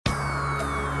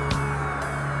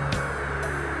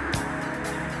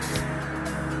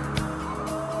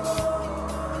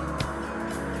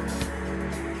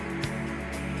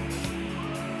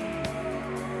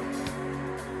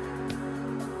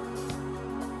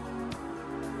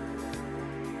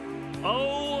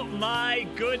Oh my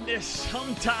goodness,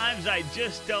 sometimes I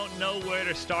just don't know where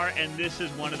to start, and this is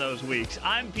one of those weeks.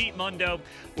 I'm Pete Mundo.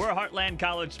 We're Heartland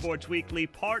College Sports Weekly,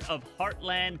 part of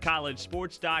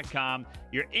HeartlandCollegeSports.com,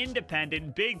 your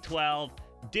independent Big 12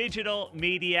 digital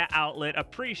media outlet.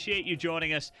 Appreciate you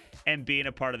joining us and being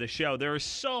a part of the show. There is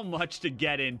so much to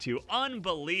get into.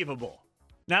 Unbelievable.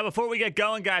 Now, before we get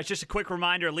going, guys, just a quick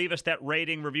reminder, leave us that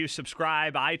rating, review,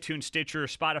 subscribe, iTunes, Stitcher,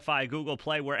 Spotify, Google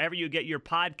Play, wherever you get your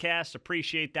podcasts.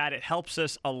 Appreciate that. It helps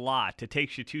us a lot. It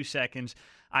takes you 2 seconds.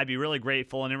 I'd be really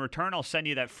grateful. And in return, I'll send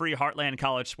you that free Heartland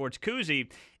College Sports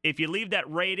koozie. If you leave that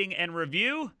rating and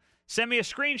review, send me a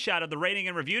screenshot of the rating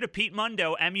and review to Pete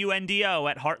Mundo, M-U-N-D-O,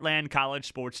 at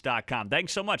HeartlandCollegeSports.com.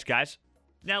 Thanks so much, guys.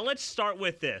 Now, let's start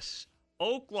with this.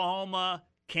 Oklahoma,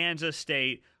 Kansas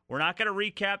State. We're not going to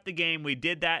recap the game. We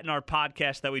did that in our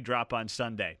podcast that we drop on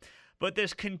Sunday. But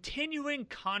this continuing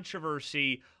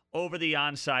controversy over the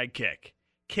onside kick,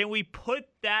 can we put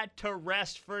that to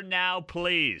rest for now,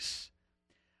 please?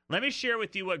 Let me share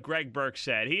with you what Greg Burke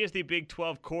said. He is the Big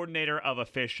 12 coordinator of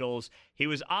officials. He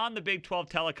was on the Big 12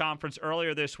 teleconference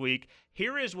earlier this week.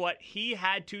 Here is what he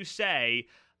had to say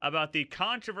about the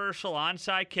controversial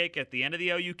onside kick at the end of the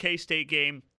OU K-State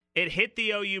game. It hit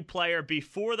the OU player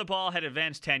before the ball had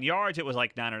advanced 10 yards. It was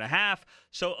like 9.5,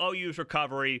 so OU's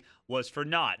recovery was for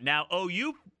naught. Now,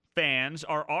 OU fans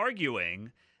are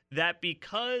arguing that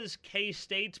because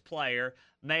K-State's player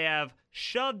may have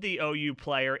shoved the OU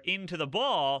player into the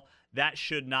ball, that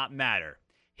should not matter.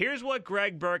 Here's what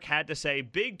Greg Burke had to say,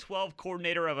 Big 12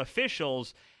 coordinator of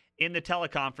officials, in the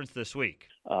teleconference this week.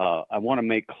 I want to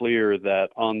make clear that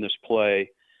on this play,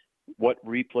 what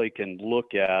replay can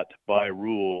look at by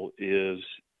rule is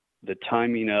the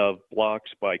timing of blocks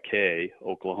by K,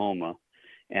 Oklahoma,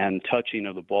 and touching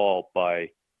of the ball by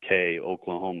K,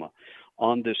 Oklahoma.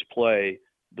 On this play,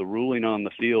 the ruling on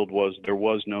the field was there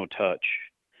was no touch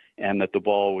and that the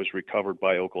ball was recovered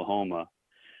by Oklahoma.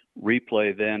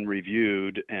 Replay then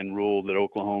reviewed and ruled that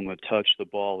Oklahoma touched the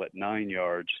ball at 9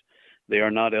 yards. They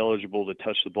are not eligible to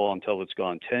touch the ball until it's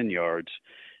gone 10 yards.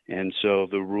 And so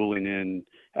the ruling in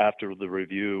after the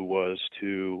review was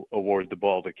to award the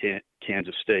ball to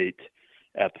Kansas State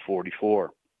at the 44.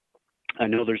 I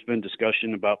know there's been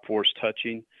discussion about forced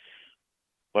touching,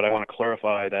 but I want to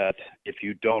clarify that if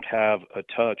you don't have a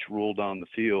touch ruled on the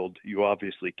field, you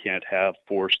obviously can't have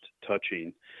forced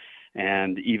touching.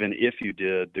 And even if you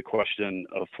did, the question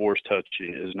of forced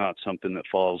touching is not something that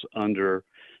falls under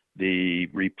the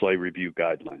replay review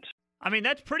guidelines. I mean,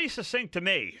 that's pretty succinct to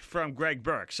me from Greg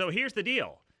Burke. So here's the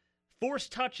deal.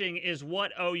 Forced touching is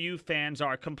what OU fans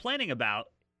are complaining about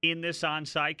in this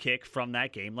onside kick from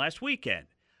that game last weekend.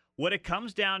 What it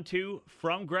comes down to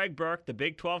from Greg Burke, the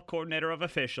Big 12 coordinator of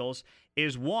officials,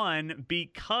 is one,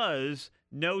 because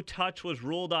no touch was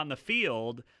ruled on the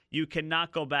field, you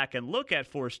cannot go back and look at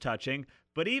forced touching.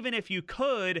 But even if you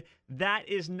could, that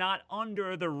is not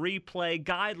under the replay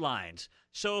guidelines.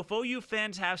 So if OU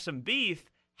fans have some beef,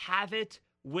 have it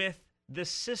with the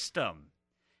system.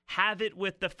 Have it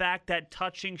with the fact that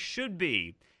touching should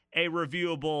be a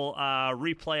reviewable,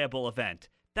 replayable event.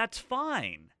 That's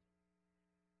fine.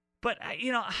 But,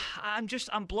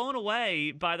 I'm blown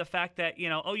away by the fact that,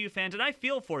 OU fans, and I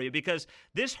feel for you because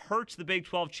this hurts the Big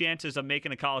 12 chances of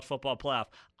making a college football playoff.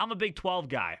 I'm a Big 12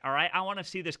 guy, all right? I want to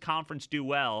see this conference do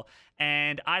well.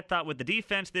 And I thought with the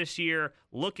defense this year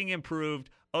looking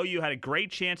improved, OU had a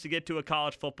great chance to get to a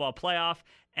college football playoff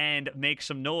and make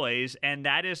some noise. And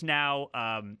that is now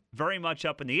very much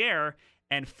up in the air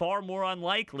and far more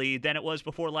unlikely than it was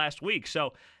before last week.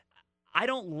 So I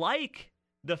don't like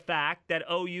the fact that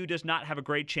OU does not have a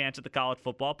great chance at the college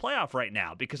football playoff right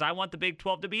now because I want the Big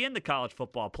 12 to be in the college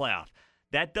football playoff.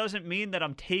 That doesn't mean that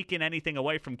I'm taking anything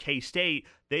away from K-State.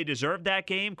 They deserved that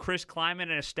game. Chris Kleiman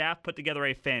and his staff put together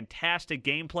a fantastic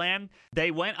game plan.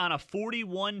 They went on a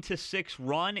 41-6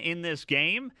 run in this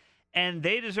game, and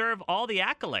they deserve all the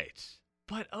accolades.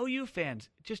 But OU fans,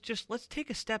 just let's take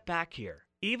a step back here.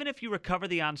 Even if you recover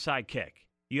the onside kick,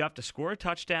 you have to score a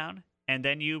touchdown, and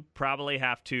then you probably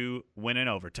have to win in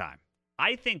overtime.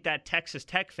 I think that Texas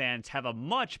Tech fans have a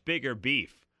much bigger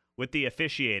beef with the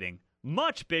officiating,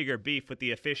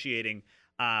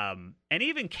 and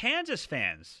even Kansas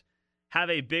fans have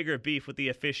a bigger beef with the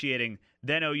officiating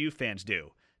than OU fans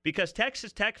do. Because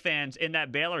Texas Tech fans in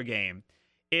that Baylor game,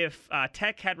 if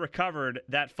Tech had recovered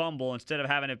that fumble instead of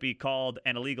having it be called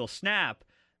an illegal snap,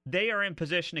 they are in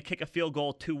position to kick a field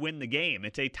goal to win the game.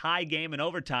 It's a tie game in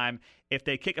overtime. If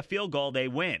they kick a field goal, they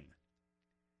win.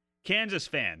 Kansas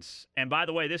fans, and by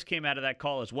the way, this came out of that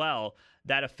call as well,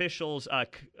 that officials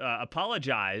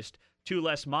apologized to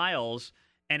Les Miles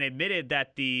and admitted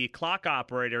that the clock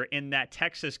operator in that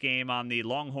Texas game on the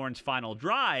Longhorns' final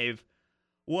drive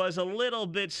was a little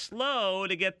bit slow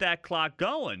to get that clock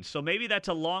going. So maybe that's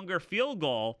a longer field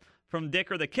goal from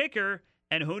Dicker the kicker,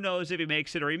 and who knows if he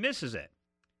makes it or he misses it.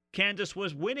 Kansas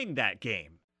was winning that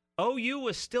game. OU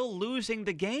was still losing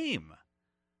the game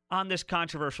on this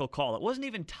controversial call. It wasn't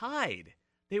even tied.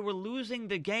 They were losing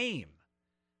the game.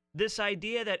 This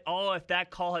idea that, if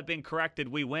that call had been corrected,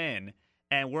 we win,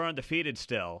 and we're undefeated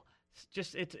still,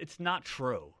 it's not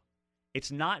true.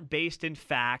 It's not based in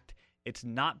fact. It's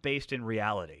not based in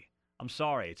reality. I'm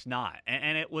sorry, it's not.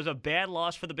 And it was a bad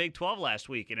loss for the Big 12 last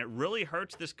week, and it really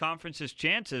hurts this conference's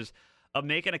chances of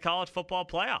making a college football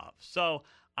playoff. So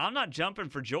I'm not jumping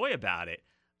for joy about it,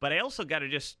 but I also got to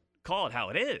just call it how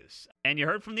it is. And you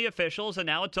heard from the officials, and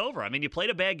now it's over. I mean, you played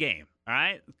a bad game, all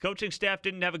right? The coaching staff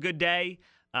didn't have a good day.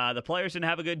 The players didn't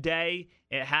have a good day.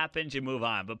 It happens. You move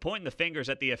on. But pointing the fingers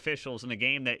at the officials in a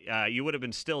game that you would have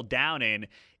been still down in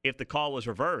if the call was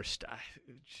reversed,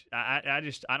 I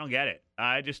don't get it.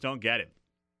 I just don't get it.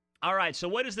 All right, so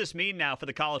what does this mean now for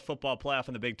the college football playoff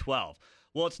in the Big 12?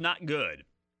 Well, it's not good.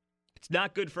 It's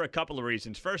not good for a couple of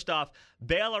reasons. First off,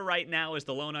 Baylor right now is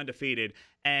the lone undefeated,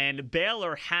 and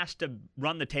Baylor has to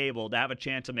run the table to have a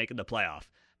chance of making the playoff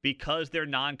because their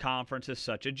non-conference is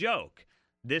such a joke.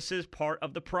 This is part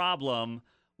of the problem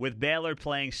with Baylor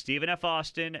playing Stephen F.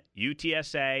 Austin,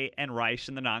 UTSA, and Rice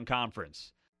in the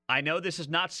non-conference. I know this is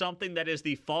not something that is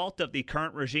the fault of the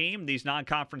current regime. These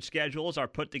non-conference schedules are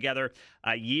put together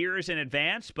years in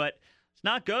advance, but it's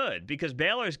not good because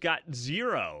Baylor's got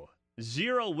zero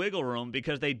wiggle room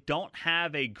because they don't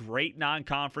have a great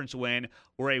non-conference win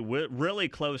or a really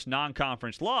close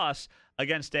non-conference loss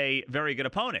against a very good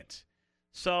opponent.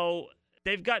 So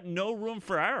they've got no room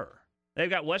for error. They've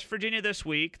got West Virginia this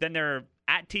week, then they're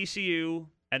at TCU,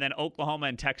 and then Oklahoma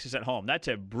and Texas at home. That's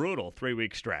a brutal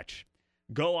 3-week stretch.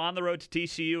 Go on the road to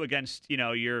TCU against,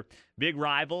 your big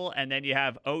rival, and then you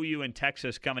have OU and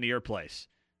Texas coming to your place.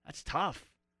 That's tough.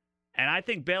 And I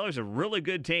think Baylor's a really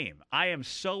good team. I am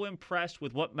so impressed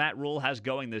with what Matt Rule has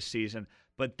going this season,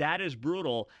 but that is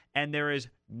brutal, and there is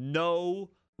no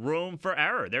room for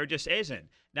error. There just isn't.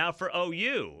 Now, for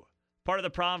OU, part of the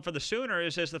problem for the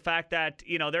Sooners is the fact that,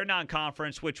 their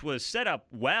non-conference, which was set up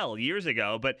well years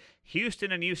ago, but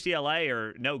Houston and UCLA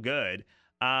are no good.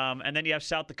 And then you have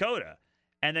South Dakota.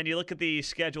 And then you look at the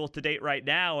schedule to date right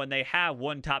now, and they have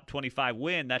one top 25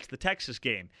 win. That's the Texas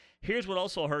game. Here's what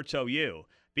also hurts OU.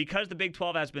 Because the Big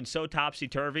 12 has been so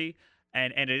topsy-turvy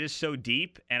and it is so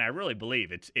deep, and I really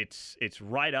believe it's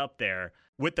right up there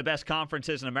with the best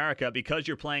conferences in America because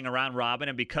you're playing a round robin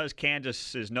and because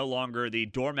Kansas is no longer the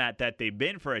doormat that they've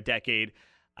been for a decade.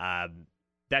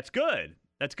 That's good.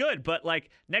 That's good. But,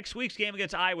 next week's game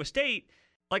against Iowa State,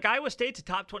 Iowa State's a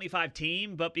top 25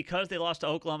 team, but because they lost to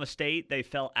Oklahoma State, they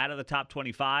fell out of the top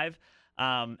 25.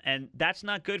 And that's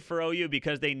not good for OU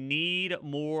because they need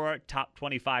more top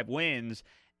 25 wins.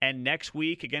 And next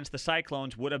week against the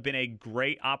Cyclones would have been a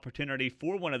great opportunity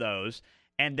for one of those.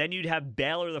 And then you'd have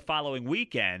Baylor the following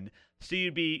weekend. So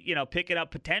you'd be, picking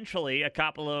up potentially a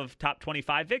couple of top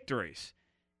 25 victories.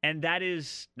 And that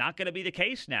is not going to be the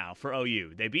case now for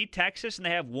OU. They beat Texas and they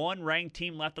have one ranked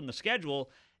team left on the schedule,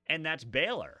 and that's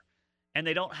Baylor. And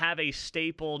they don't have a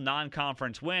staple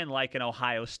non-conference win like an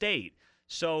Ohio State.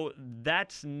 So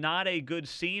that's not a good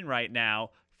scene right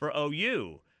now for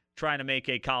OU trying to make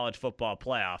a college football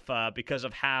playoff because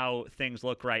of how things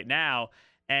look right now.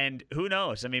 And who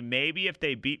knows? I mean, maybe if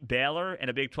they beat Baylor in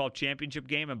a Big 12 championship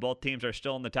game and both teams are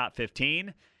still in the top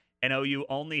 15 and OU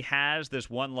only has this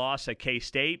one loss at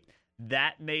K-State,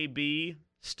 that may be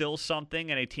still something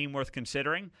and a team worth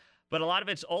considering. But a lot of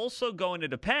it's also going to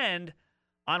depend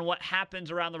on what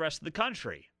happens around the rest of the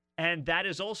country. And that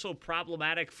is also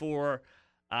problematic for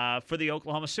the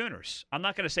Oklahoma Sooners. I'm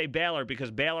not going to say Baylor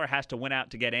because Baylor has to win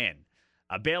out to get in.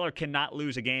 Baylor cannot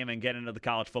lose a game and get into the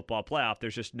college football playoff.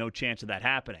 There's just no chance of that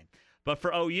happening. But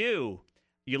for OU,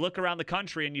 you look around the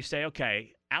country and you say,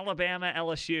 okay, Alabama,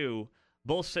 LSU,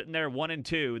 both sitting there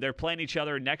 1-2. They're playing each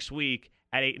other next week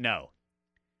at 8-0.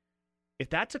 If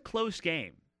that's a close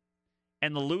game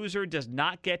and the loser does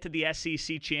not get to the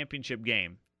SEC championship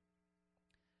game,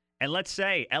 and let's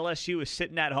say LSU is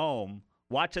sitting at home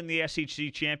watching the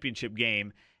SEC championship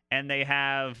game, and they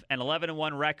have an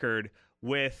 11-1 record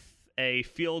with a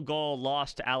field goal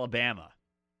loss to Alabama.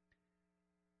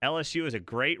 LSU is a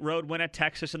great road win at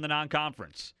Texas in the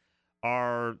non-conference.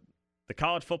 Are the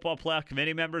college football playoff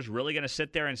committee members really going to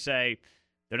sit there and say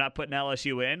they're not putting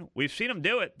LSU in? We've seen them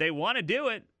do it. They want to do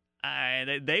it.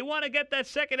 They want to get that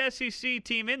second SEC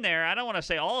team in there. I don't want to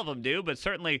say all of them do, but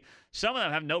certainly some of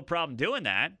them have no problem doing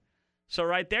that. So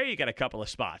right there, you got a couple of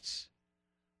spots.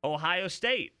 Ohio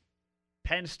State,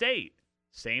 Penn State,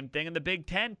 same thing in the Big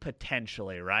Ten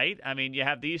potentially, right? I mean, you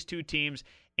have these two teams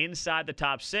inside the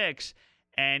top 6,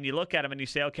 and you look at them and you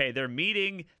say, okay, they're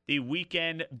meeting the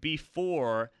weekend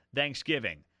before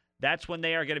Thanksgiving. That's when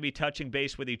they are going to be touching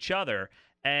base with each other.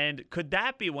 And could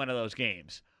that be one of those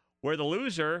games where the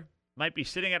loser might be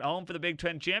sitting at home for the Big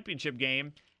Ten championship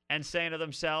game and saying to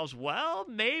themselves, well,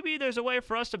 maybe there's a way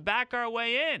for us to back our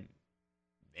way in.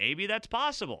 Maybe that's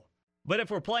possible. But if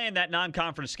we're playing that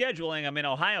non-conference scheduling, I mean,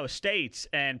 Ohio State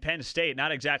and Penn State,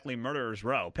 not exactly murderer's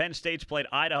row. Penn State's played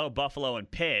Idaho, Buffalo,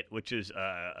 and Pitt, which is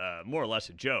more or less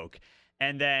a joke.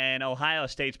 And then Ohio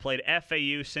State's played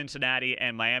FAU, Cincinnati,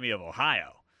 and Miami of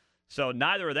Ohio. So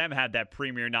neither of them had that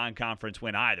premier non-conference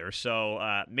win either.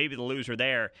 So maybe the loser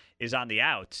there is on the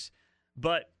outs.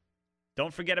 But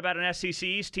don't forget about an SEC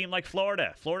East team like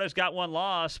Florida. Florida's got one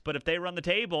loss, but if they run the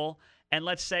table, and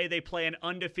let's say they play an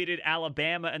undefeated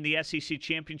Alabama in the SEC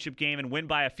championship game and win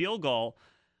by a field goal,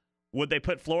 would they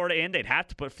put Florida in? They'd have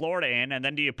to put Florida in. And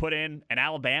then do you put in an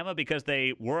Alabama because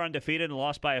they were undefeated and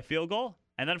lost by a field goal?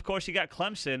 And then, of course, you got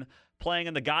Clemson playing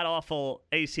in the god-awful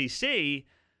ACC,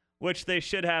 which they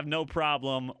should have no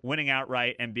problem winning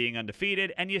outright and being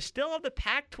undefeated. And you still have the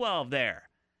Pac-12 there.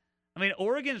 I mean,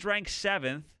 Oregon's ranked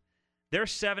 7th. They're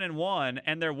 7-1,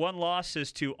 and their one loss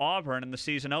is to Auburn in the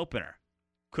season opener.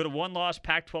 Could a one-loss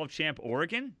Pac-12 champ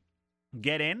Oregon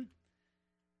get in?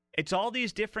 It's all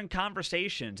these different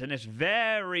conversations, and it's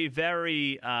very,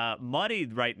 very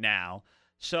muddied right now.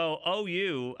 So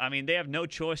OU, I mean, they have no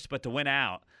choice but to win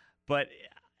out. But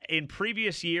in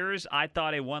previous years, I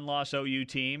thought a one-loss OU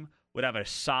team would have a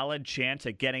solid chance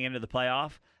at getting into the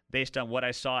playoff based on what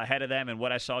I saw ahead of them and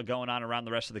what I saw going on around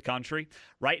the rest of the country.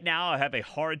 Right now, I have a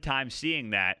hard time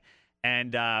seeing that,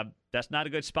 and that's not a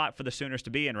good spot for the Sooners to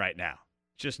be in right now.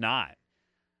 Just not.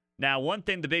 Now, one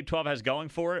thing the Big 12 has going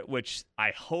for it, which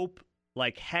I hope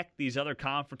like heck these other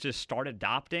conferences start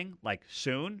adopting like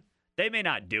soon. They may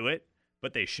not do it,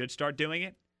 but they should start doing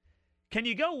it. Can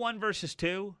you go 1 versus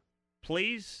 2,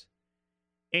 please,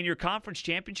 in your conference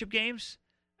championship games?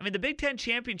 I mean, the Big Ten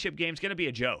championship game is going to be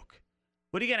a joke.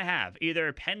 What are you going to have?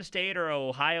 Either Penn State or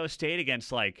Ohio State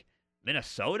against like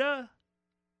Minnesota?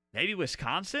 Maybe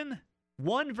Wisconsin?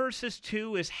 1 versus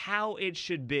 2 is how it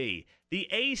should be. The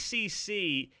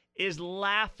ACC is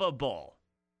laughable.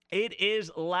 It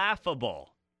is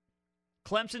laughable.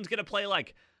 Clemson's going to play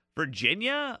like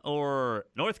Virginia or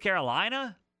North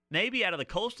Carolina, maybe out of the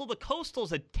Coastal. The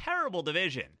Coastal's a terrible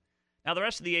division. Now, the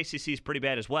rest of the ACC is pretty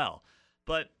bad as well.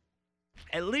 But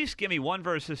at least give me 1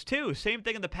 versus 2. Same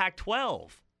thing in the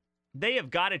Pac-12. They have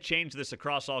got to change this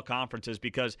across all conferences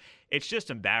because it's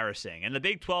just embarrassing. And the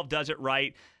Big 12 does it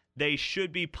right. They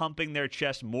should be pumping their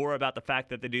chest more about the fact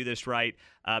that they do this right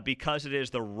because it is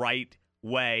the right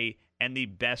way and the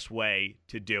best way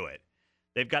to do it.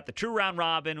 They've got the true round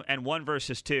robin and 1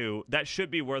 versus 2. That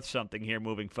should be worth something here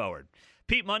moving forward.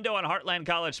 Pete Mundo on Heartland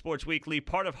College Sports Weekly,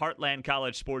 part of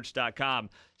HeartlandCollegeSports.com.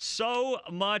 So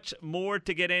much more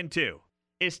to get into.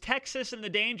 Is Texas in the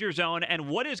danger zone, and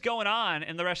what is going on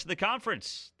in the rest of the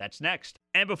conference? That's next.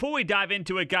 And before we dive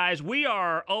into it, guys, we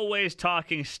are always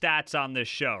talking stats on this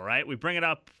show, right? We bring it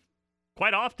up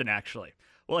quite often, actually.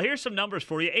 Well, here's some numbers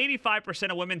for you.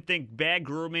 85% of women think bad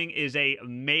grooming is a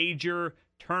major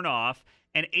turnoff,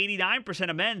 and 89%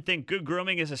 of men think good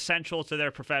grooming is essential to their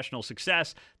professional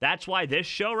success. That's why this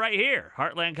show right here,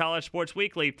 Heartland College Sports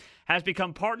Weekly, has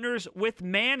become partners with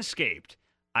Manscaped.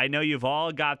 I know you've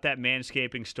all got that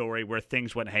manscaping story where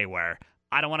things went haywire.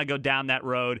 I don't want to go down that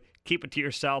road. Keep it to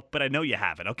yourself, but I know you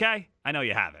have it, okay? I know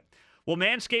you have it. Well,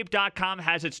 Manscaped.com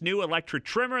has its new electric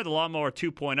trimmer, the Lawnmower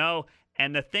 2.0,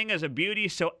 and the thing is a beauty,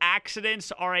 so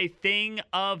accidents are a thing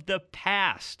of the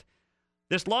past.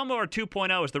 This Lawnmower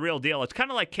 2.0 is the real deal. It's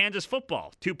kind of like Kansas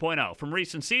football 2.0 from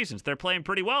recent seasons. They're playing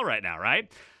pretty well right now, right?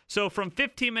 So from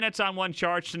 15 minutes on one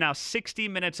charge to now 60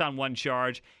 minutes on one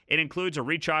charge. It includes a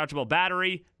rechargeable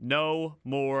battery, no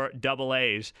more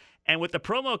AA's. And with the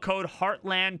promo code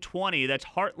Heartland20, that's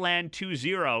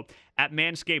Heartland20 at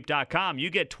Manscaped.com, you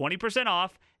get 20%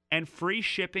 off and free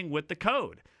shipping with the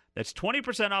code. That's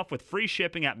 20% off with free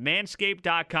shipping at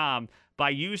Manscaped.com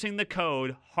by using the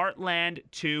code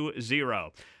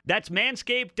Heartland20. That's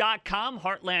Manscaped.com,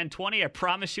 Heartland20. I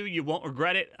promise you, you won't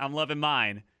regret it. I'm loving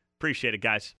mine. Appreciate it,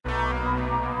 guys.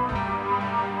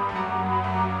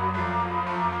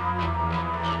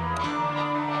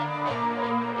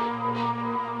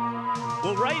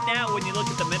 Well, right now, when you look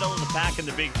at the middle of the pack in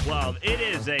the Big 12, it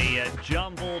is a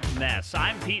jumbled mess.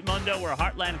 I'm Pete Mundo. We're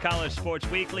Heartland College Sports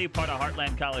Weekly, part of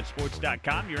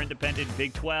HeartlandCollegeSports.com, your independent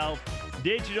Big 12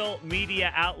 digital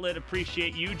media outlet.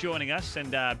 Appreciate you joining us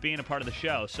and being a part of the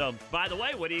show. So, by the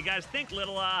way, what do you guys think?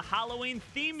 Little Halloween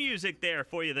theme music there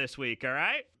for you this week, all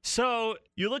right? So,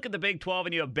 you look at the Big 12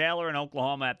 and you have Baylor and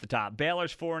Oklahoma at the top.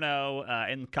 Baylor's 4-0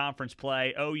 in conference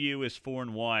play. OU is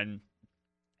 4-1.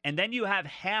 And then you have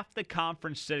half the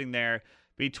conference sitting there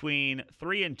between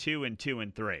 3-2 and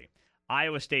 2-3.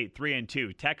 Iowa State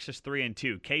 3-2, Texas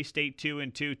 3-2, K-State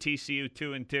 2-2, TCU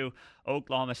 2-2,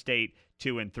 Oklahoma State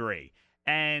 2-3.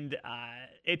 And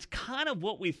it's kind of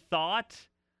what we thought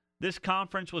this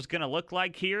conference was going to look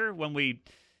like here when we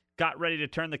got ready to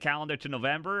turn the calendar to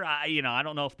November. I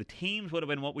don't know if the teams would have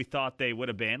been what we thought they would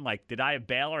have been. Like, did I have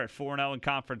Baylor at 4-0 in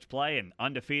conference play and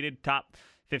undefeated, top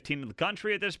 15 in the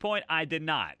country at this point? I did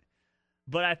not.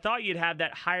 But I thought you'd have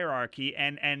that hierarchy,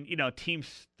 and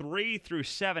teams 3 through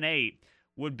 7-8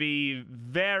 would be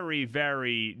very,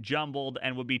 very jumbled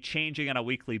and would be changing on a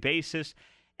weekly basis.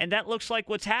 And that looks like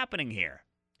what's happening here.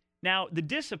 Now, the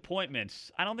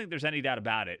disappointments, I don't think there's any doubt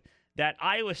about it, that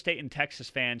Iowa State and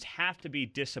Texas fans have to be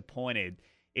disappointed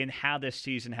in how this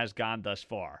season has gone thus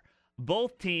far.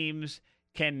 Both teams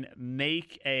can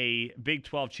make a Big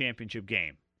 12 championship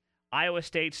game. Iowa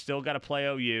State still got to play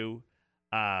OU.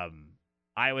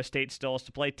 Iowa State still has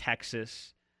to play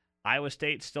Texas. Iowa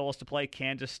State still has to play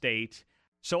Kansas State.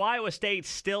 So Iowa State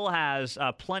still has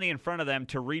plenty in front of them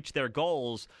to reach their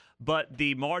goals, but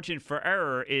the margin for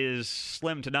error is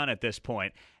slim to none at this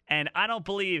point. And I don't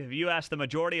believe if you ask the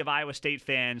majority of Iowa State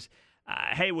fans,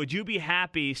 hey, would you be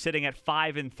happy sitting at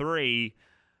 5-3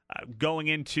 going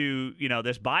into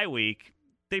this bye week?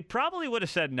 They probably would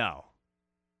have said no,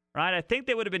 right? I think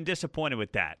they would have been disappointed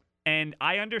with that. And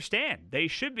I understand. They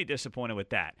should be disappointed with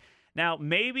that. Now,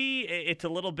 maybe it's a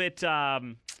little bit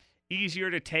easier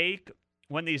to take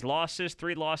when these losses,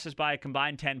 3 losses by a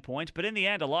combined 10 points. But in the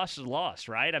end, a loss is a loss,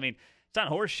 right? I mean, it's not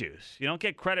horseshoes. You don't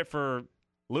get credit for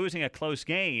losing a close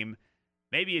game.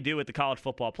 Maybe you do with the College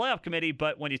Football Playoff Committee,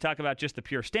 but when you talk about just the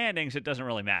pure standings, it doesn't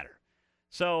really matter.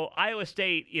 So Iowa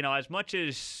State, as much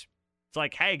as it's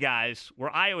like, hey, guys, we're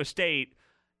Iowa State,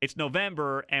 it's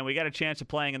November, and we got a chance of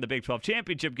playing in the Big 12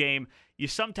 championship game, you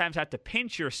sometimes have to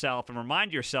pinch yourself and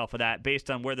remind yourself of that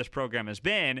based on where this program has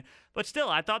been. But still,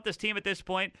 I thought this team at this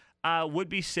point would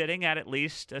be sitting at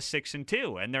least a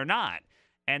 6-2, and they're not.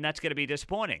 And that's going to be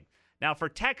disappointing. Now, for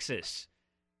Texas,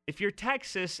 if you're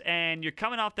Texas and you're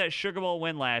coming off that Sugar Bowl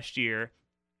win last year,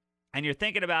 and you're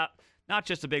thinking about not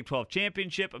just a Big 12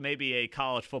 championship, but maybe a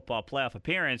college football playoff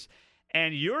appearance,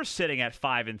 and you're sitting at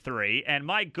 5-3, and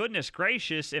my goodness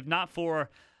gracious, if not for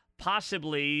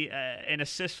possibly an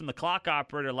assist from the clock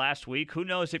operator last week, who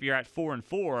knows if you're at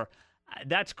 4-4,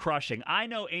 that's crushing. I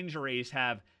know injuries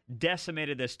have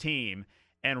decimated this team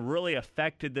and really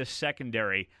affected this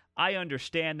secondary. I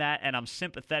understand that, and I'm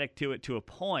sympathetic to it to a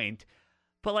point,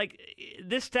 but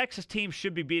this Texas team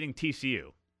should be beating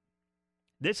TCU.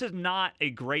 This is not a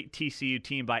great TCU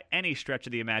team by any stretch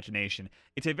of the imagination.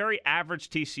 It's a very average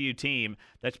TCU team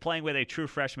that's playing with a true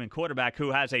freshman quarterback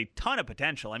who has a ton of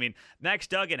potential. I mean, Max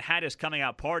Duggan had his coming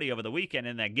out party over the weekend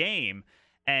in that game,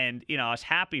 and, I was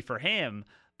happy for him,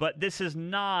 but this is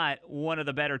not one of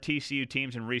the better TCU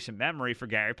teams in recent memory for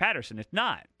Gary Patterson. It's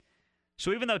not.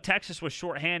 So even though Texas was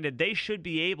shorthanded, they should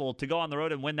be able to go on the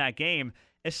road and win that game,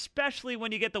 especially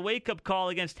when you get the wake-up call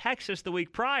against Texas the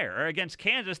week prior, or against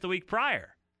Kansas the week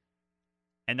prior.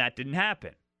 And that didn't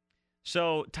happen.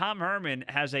 So Tom Herman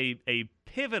has a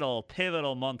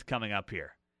pivotal month coming up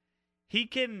here. He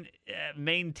can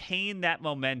maintain that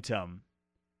momentum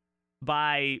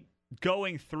by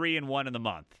going 3-1 in the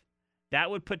month. That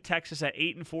would put Texas at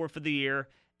 8-4 for the year,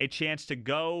 a chance to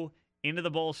go into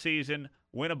the bowl season,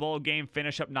 win a bowl game,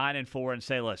 finish up 9-4, and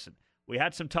say, listen, we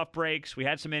had some tough breaks, we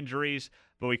had some injuries,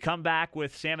 but we come back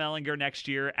with Sam Ehlinger next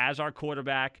year as our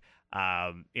quarterback.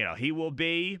 He will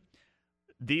be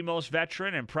the most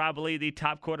veteran and probably the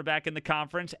top quarterback in the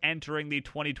conference entering the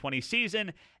 2020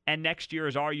 season. And next year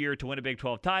is our year to win a Big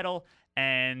 12 title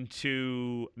and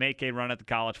to make a run at the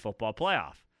college football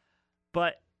playoff.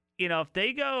 But, if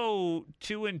they go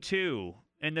 2-2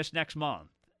 in this next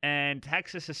month and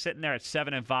Texas is sitting there at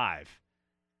 7-5,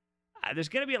 there's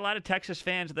going to be a lot of Texas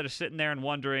fans that are sitting there and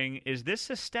wondering, is this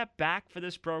a step back for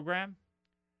this program?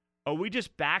 Are we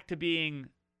just back to being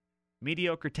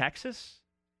mediocre Texas?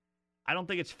 I don't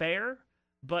think it's fair,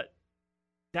 but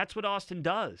that's what Austin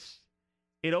does.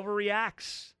 It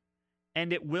overreacts,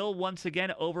 and it will once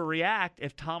again overreact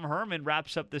if Tom Herman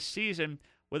wraps up this season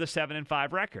with a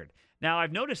 7-5 record. Now,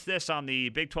 I've noticed this on the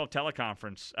Big 12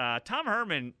 teleconference. Tom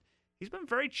Herman, he's been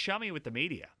very chummy with the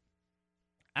media.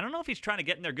 I don't know if he's trying to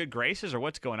get in their good graces or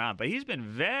what's going on, but he's been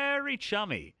very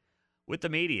chummy with the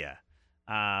media.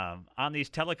 on these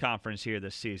teleconference here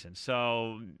this season.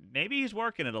 So maybe he's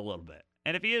working it a little bit.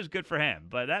 And if he is, good for him.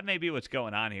 But that may be what's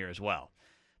going on here as well.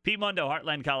 Pete Mundo,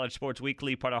 Heartland College Sports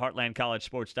Weekly, part of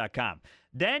HeartlandCollegeSports.com.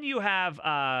 Then you have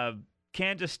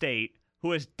Kansas State,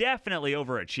 who has definitely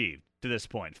overachieved to this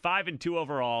point. 5-2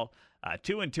 overall,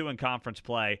 2-2 in conference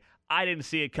play. I didn't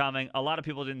see it coming. A lot of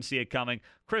people didn't see it coming.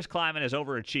 Chris Klieman has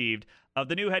overachieved. Of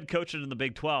the new head coaches in the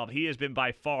Big 12, he has been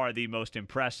by far the most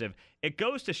impressive. It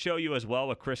goes to show you as well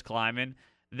with Chris Klieman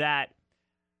that,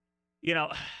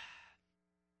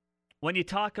 when you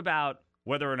talk about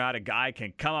whether or not a guy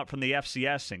can come up from the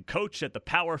FCS and coach at the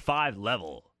Power 5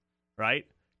 level, right?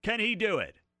 Can he do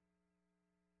it?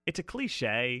 It's a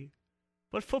cliche,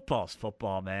 but football's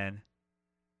football, man.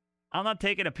 I'm not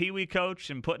taking a Pee Wee coach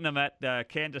and putting him at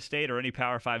Kansas State or any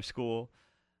Power 5 school.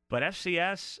 But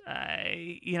FCS,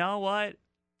 you know what?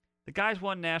 The guy's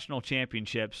won national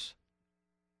championships.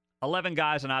 11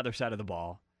 guys on either side of the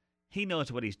ball. He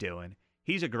knows what he's doing.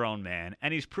 He's a grown man,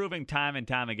 and he's proving time and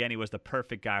time again he was the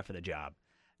perfect guy for the job.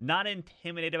 Not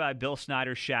intimidated by Bill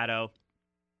Snyder's shadow.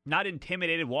 Not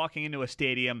intimidated walking into a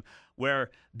stadium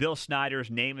where Bill Snyder's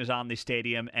name is on the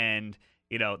stadium and,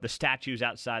 the statues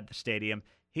outside the stadium.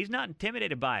 He's not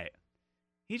intimidated by it.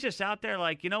 He's just out there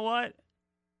like, you know what?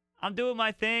 I'm doing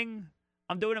my thing.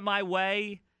 I'm doing it my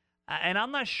way. And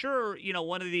I'm not sure,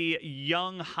 one of the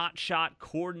young hotshot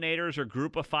coordinators or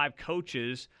group of 5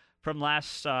 coaches from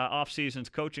last offseason's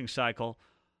coaching cycle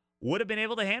would have been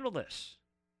able to handle this.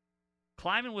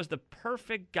 Klieman was the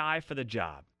perfect guy for the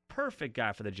job. Perfect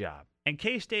guy for the job. And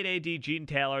K-State AD Gene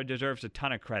Taylor deserves a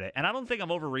ton of credit. And I don't think I'm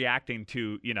overreacting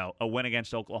to, a win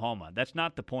against Oklahoma. That's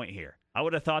not the point here. I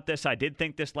would have thought this. I did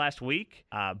think this last week.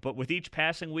 But with each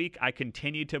passing week, I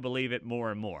continue to believe it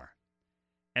more and more.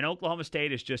 And Oklahoma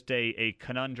State is just a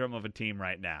conundrum of a team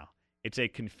right now. It's a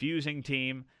confusing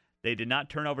team. They did not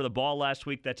turn over the ball last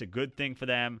week. That's a good thing for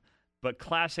them. But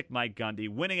classic Mike Gundy,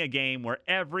 winning a game where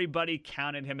everybody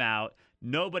counted him out.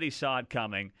 Nobody saw it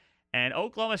coming. And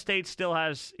Oklahoma State still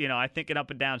has, I think an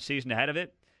up and down season ahead of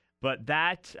it. But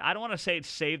that, I don't want to say it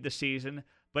saved the season,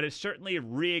 but it certainly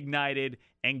reignited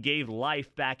and gave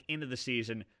life back into the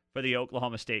season for the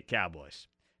Oklahoma State Cowboys.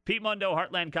 Pete Mundo,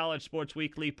 Heartland College Sports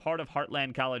Weekly, part of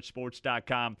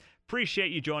HeartlandCollegeSports.com.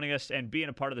 Appreciate you joining us and being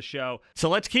a part of the show. So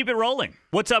let's keep it rolling.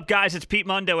 What's up, guys? It's Pete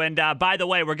Mundo. And by the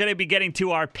way, we're going to be getting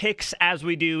to our picks as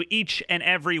we do each and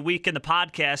every week in the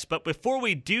podcast. But before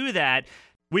we do that,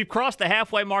 we've crossed the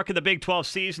halfway mark of the Big 12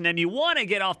 season, and you want to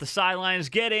get off the sidelines,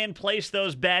 get in, place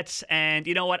those bets. And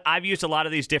you know what? I've used a lot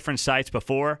of these different sites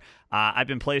before. I've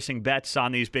been placing bets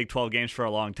on these Big 12 games for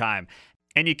a long time.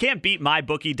 And you can't beat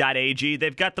mybookie.ag.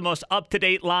 They've got the most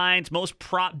up-to-date lines, most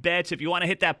prop bets. If you want to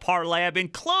hit that parlay, I've been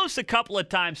close a couple of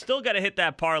times, still got to hit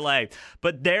that parlay.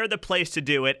 But they're the place to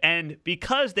do it. And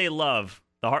because they love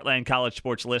the Heartland College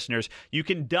Sports listeners, you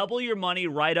can double your money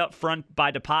right up front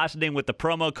by depositing with the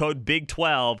promo code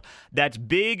BIG12. That's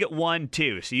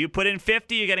BIG12. So you put in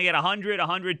 50, you're going to get 100,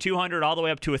 100, 200, all the way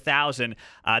up to 1,000.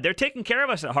 They're taking care of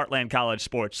us at Heartland College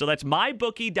Sports. So that's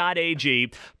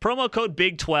mybookie.ag, promo code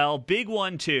BIG12,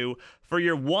 BIG12, for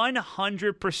your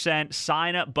 100%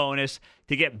 sign-up bonus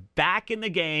to get back in the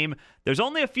game. There's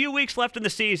only a few weeks left in the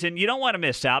season. You don't want to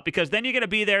miss out because then you're going to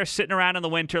be there sitting around in the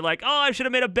winter like, oh, I should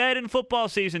have made a bet in football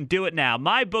season. Do it now.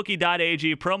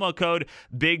 MyBookie.ag, promo code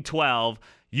BIG12.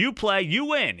 You play, you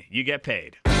win, you get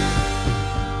paid.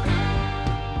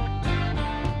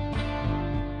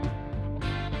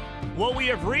 Well, we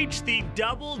have reached the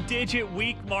double-digit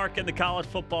week mark in the college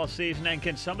football season, and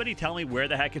can somebody tell me where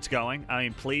the heck it's going? I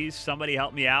mean, please, somebody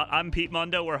help me out. I'm Pete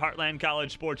Mundo. We're Heartland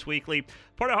College Sports Weekly,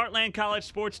 part of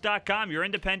HeartlandCollegeSports.com, your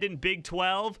independent Big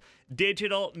 12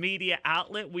 digital media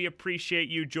outlet. We appreciate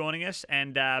you joining us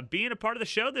and being a part of the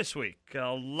show this week.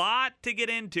 A lot to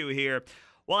get into here.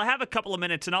 Well, I have a couple of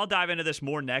minutes, and I'll dive into this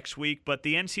more next week, but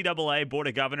the NCAA Board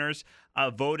of Governors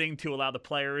voting to allow the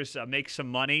players make some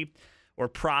money or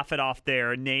profit off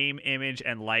their name, image,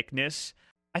 and likeness.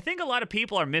 I think a lot of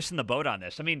people are missing the boat on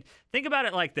this. I mean, think about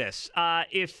it like this.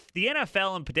 If the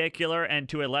NFL in particular, and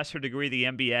to a lesser degree the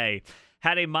NBA,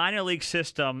 had a minor league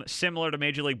system similar to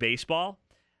Major League Baseball,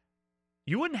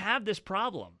 you wouldn't have this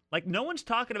problem. Like, no one's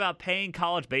talking about paying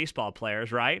college baseball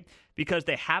players, right? Because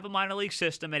they have a minor league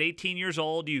system. At 18 years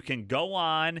old, you can go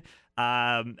on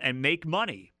and make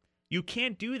money. You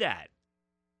can't do that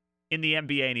in the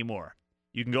NBA anymore.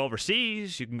 You can go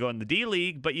overseas, you can go in the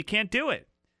D-League, but you can't do it.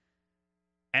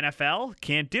 NFL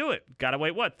can't do it. Got to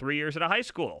wait, 3 years at a high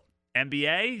school.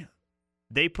 NBA,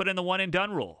 they put in the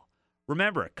one-and-done rule.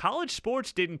 Remember, college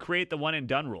sports didn't create the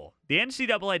one-and-done rule. The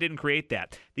NCAA didn't create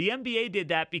that. The NBA did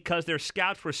that because their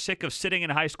scouts were sick of sitting in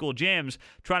high school gyms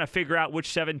trying to figure out which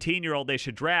 17-year-old they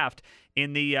should draft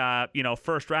in the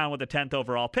first round with the 10th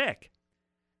overall pick.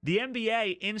 The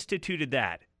NBA instituted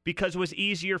that because it was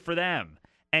easier for them,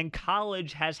 and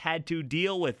college has had to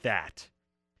deal with that.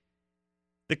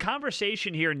 The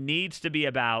conversation here needs to be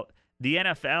about the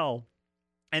NFL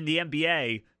and the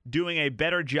NBA doing a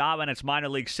better job on its minor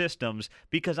league systems,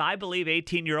 because I believe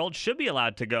 18-year-olds should be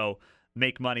allowed to go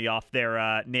make money off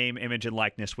their name, image, and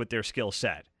likeness with their skill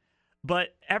set.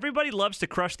 But everybody loves to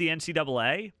crush the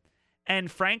NCAA,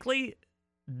 and frankly,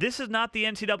 this is not the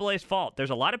NCAA's fault. There's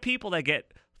a lot of people that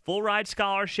get full-ride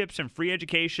scholarships and free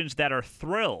educations that are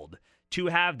thrilled to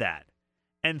have that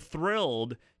and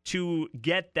thrilled to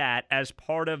get that as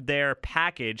part of their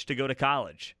package to go to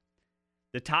college.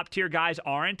 The top-tier guys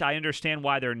aren't. I understand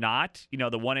why they're not,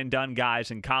 the one-and-done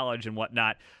guys in college and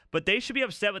whatnot. But they should be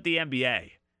upset with the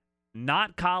NBA.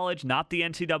 Not college, not the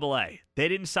NCAA. They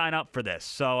didn't sign up for this.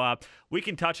 So we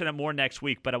can touch on it more next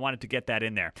week, but I wanted to get that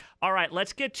in there. All right,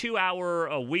 let's get to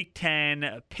our Week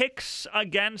 10 picks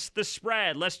against the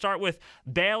spread. Let's start with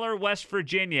Baylor, West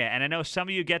Virginia. And I know some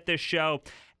of you get this show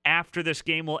after this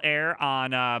game will air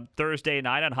on Thursday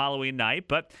night, on Halloween night,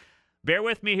 but bear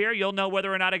with me here. You'll know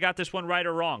whether or not I got this one right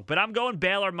or wrong. But I'm going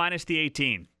Baylor minus the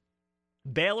 18.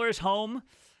 Baylor's home,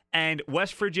 and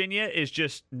West Virginia is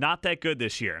just not that good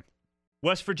this year.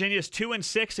 West Virginia is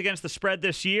 2-6 against the spread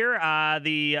this year.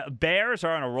 The Bears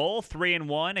are on a roll,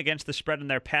 3-1 against the spread in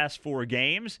their past 4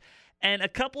 games. And a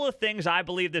couple of things I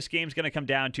believe this game's going to come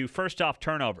down to. First off,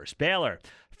 turnovers. Baylor,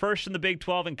 first in the Big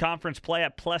 12 in conference play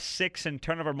at +6 in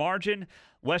turnover margin.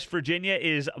 West Virginia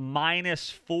is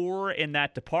 -4 in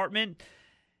that department.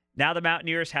 Now the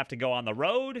Mountaineers have to go on the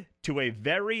road to a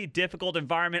very difficult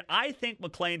environment. I think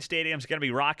McLean Stadium is going to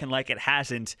be rocking like it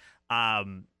hasn't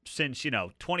since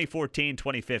 2014,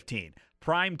 2015.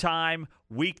 Prime time,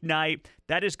 weeknight.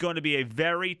 That is going to be a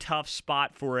very tough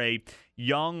spot for a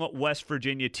young West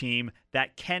Virginia team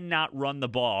that cannot run the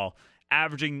ball,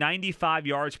 averaging 95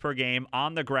 yards per game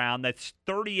on the ground. That's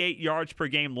 38 yards per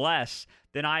game less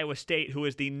than Iowa State, who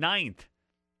is the 9th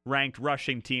ranked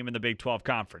rushing team in the Big 12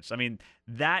 Conference. I mean,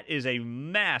 that is a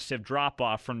massive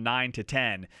drop-off from 9 to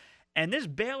 10. And this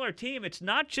Baylor team, it's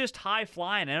not just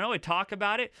high-flying. I know we talk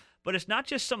about it, but it's not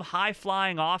just some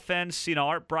high-flying offense,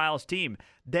 Art Briles' team.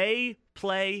 They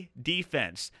play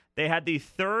defense. They had the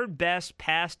 3rd best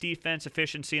pass defense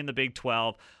efficiency in the Big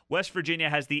 12. West Virginia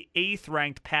has the 8th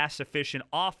ranked pass-efficient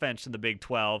offense in the Big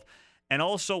 12. And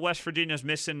also, West Virginia's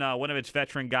missing one of its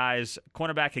veteran guys.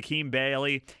 Cornerback Hakeem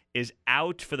Bailey is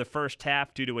out for the first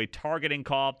half due to a targeting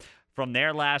call from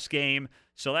their last game.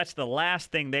 So that's the last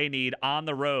thing they need on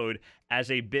the road as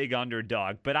a big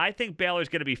underdog. But I think Baylor's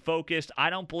going to be focused. I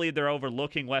don't believe they're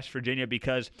overlooking West Virginia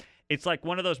because it's like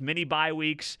one of those mini bye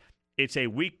weeks. It's a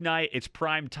weeknight. It's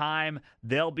prime time.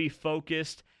 They'll be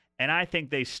focused. And I think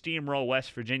they steamroll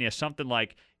West Virginia, something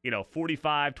like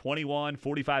 45-21,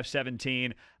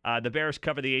 45-17. The Bears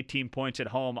cover the 18 points at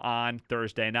home on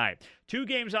Thursday night. 2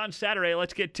 games on Saturday.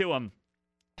 Let's get to them.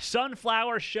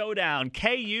 Sunflower Showdown,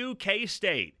 KU,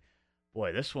 K-State.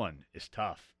 Boy, this one is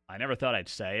tough. I never thought I'd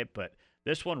say it, but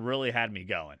this one really had me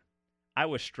going. I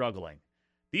was struggling.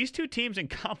 These 2 teams in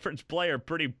conference play are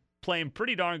playing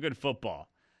pretty darn good football.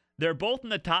 They're both in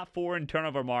the top 4 in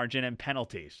turnover margin and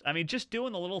penalties. I mean, just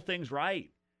doing the little things right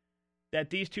that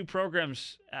these 2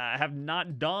 programs have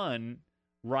not done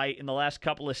right in the last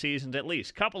couple of seasons at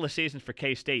least. Couple of seasons for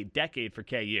K-State, decade for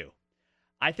KU.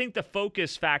 I think the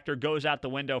focus factor goes out the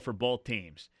window for both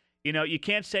teams. You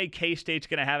can't say K-State's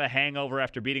going to have a hangover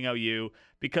after beating OU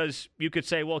because you could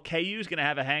say, well, KU's going to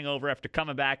have a hangover after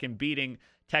coming back and beating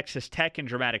Texas Tech in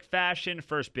dramatic fashion,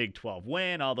 first Big 12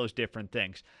 win, all those different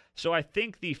things. So I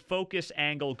think the focus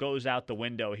angle goes out the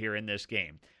window here in this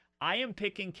game. I am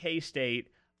picking K-State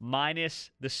minus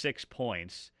the 6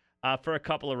 points for a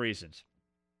couple of reasons.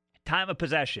 Time of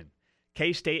possession.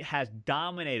 K-State has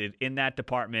dominated in that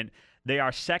department. They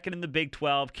are 2nd in the Big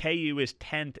 12. KU is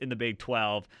 10th in the Big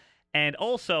 12. And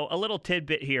also, a little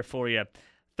tidbit here for you.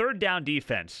 3rd down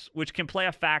defense, which can play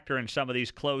a factor in some of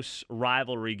these close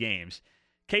rivalry games.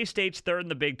 K-State's 3rd in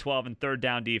the Big 12 in 3rd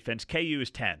down defense. KU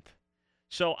is 10th.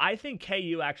 So I think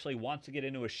KU actually wants to get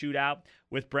into a shootout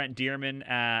with Brent Dearman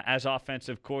as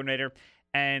offensive coordinator.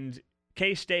 And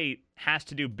K-State has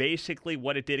to do basically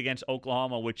what it did against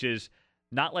Oklahoma, which is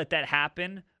not let that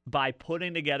happen by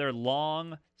putting together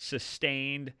long,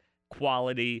 sustained,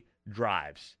 quality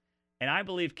drives. And I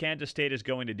believe Kansas State is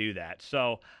going to do that.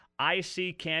 So I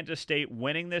see Kansas State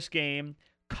winning this game,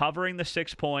 covering the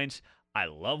 6 points. I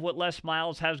love what Les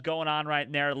Miles has going on right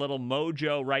there. A little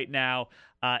mojo right now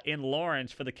in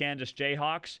Lawrence for the Kansas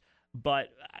Jayhawks. But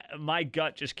my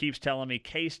gut just keeps telling me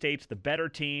K-State's the better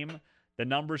team. The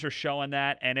numbers are showing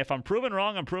that. And if I'm proven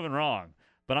wrong, I'm proven wrong.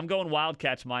 But I'm going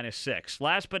Wildcats -6.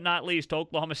 Last but not least,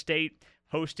 Oklahoma State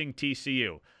hosting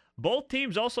TCU. Both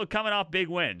teams also coming off big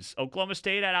wins. Oklahoma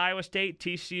State at Iowa State,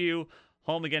 TCU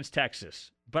home against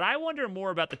Texas. But I wonder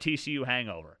more about the TCU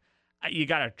hangover. You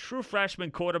got a true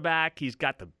freshman quarterback. He's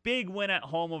got the big win at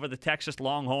home over the Texas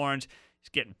Longhorns. He's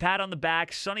getting pat on the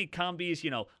back. Sonny Cumbie's,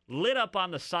 lit up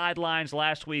on the sidelines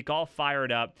last week, all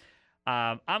fired up.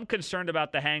 I'm concerned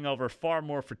about the hangover far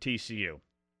more for TCU.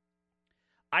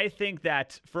 I think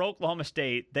that for Oklahoma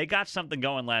State, they got something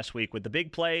going last week with the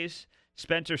big plays,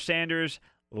 Spencer Sanders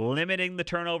limiting the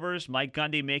turnovers, Mike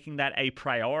Gundy making that a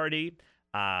priority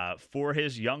for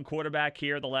his young quarterback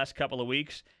here the last couple of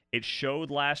weeks. It showed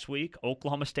last week.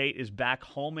 Oklahoma State is back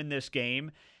home in this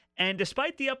game. And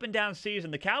despite the up-and-down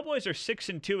season, the Cowboys are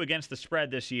 6-2 against the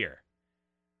spread this year.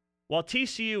 While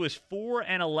TCU is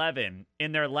 4-11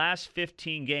 in their last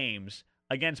 15 games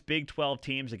against Big 12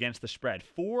 teams against the spread.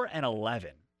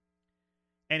 4-11.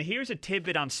 And here's a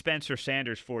tidbit on Spencer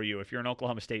Sanders for you if you're an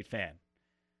Oklahoma State fan.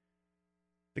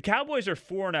 The Cowboys are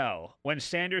 4-0 when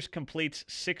Sanders completes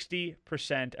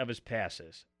 60% of his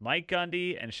passes. Mike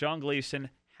Gundy and Sean Gleason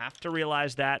have to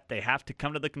realize that. They have to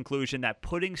come to the conclusion that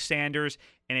putting Sanders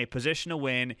in a position to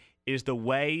win is the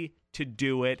way to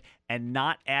do it and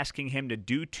not asking him to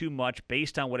do too much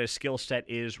based on what his skill set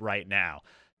is right now.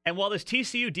 And while this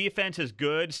TCU defense is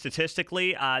good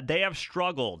statistically, they have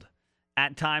struggled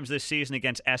at times this season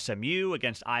against SMU,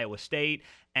 against Iowa State,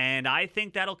 and I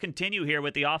think that'll continue here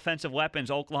with the offensive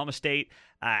weapons Oklahoma State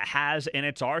has in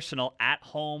its arsenal at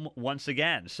home once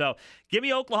again. So give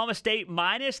me Oklahoma State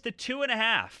minus the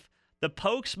 2.5. The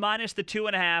Pokes minus the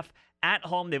 2.5 at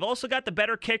home. They've also got the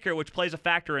better kicker, which plays a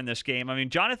factor in this game. I mean,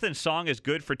 Jonathan Song is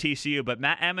good for TCU, but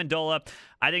Matt Amendola,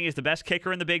 I think he's the best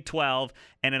kicker in the Big 12,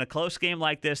 and in a close game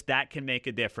like this, that can make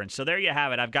a difference. So there you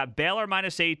have it. I've got Baylor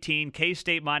 -18,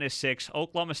 K-State -6,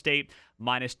 Oklahoma State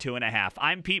 -2.5.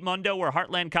 I'm Pete Mundo. We're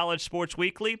Heartland College Sports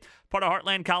Weekly, part of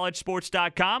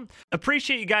HeartlandCollegeSports.com.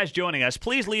 Appreciate you guys joining us.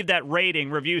 Please leave that rating,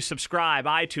 review, subscribe,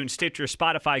 iTunes, Stitcher,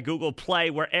 Spotify, Google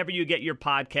Play, wherever you get your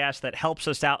podcasts. That helps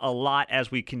us out a lot as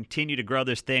we continue to grow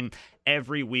this thing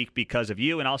every week because of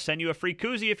you, and I'll send you a free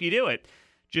koozie if you do it.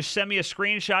 Just send me a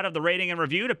screenshot of the rating and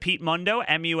review to Pete Mundo,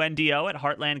 MUNDO, at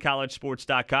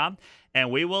HeartlandCollegeSports.com, and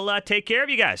we will take care of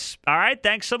you guys. All right,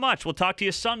 thanks so much. We'll talk to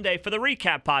you Sunday for the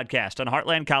recap podcast on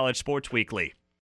Heartland College Sports Weekly.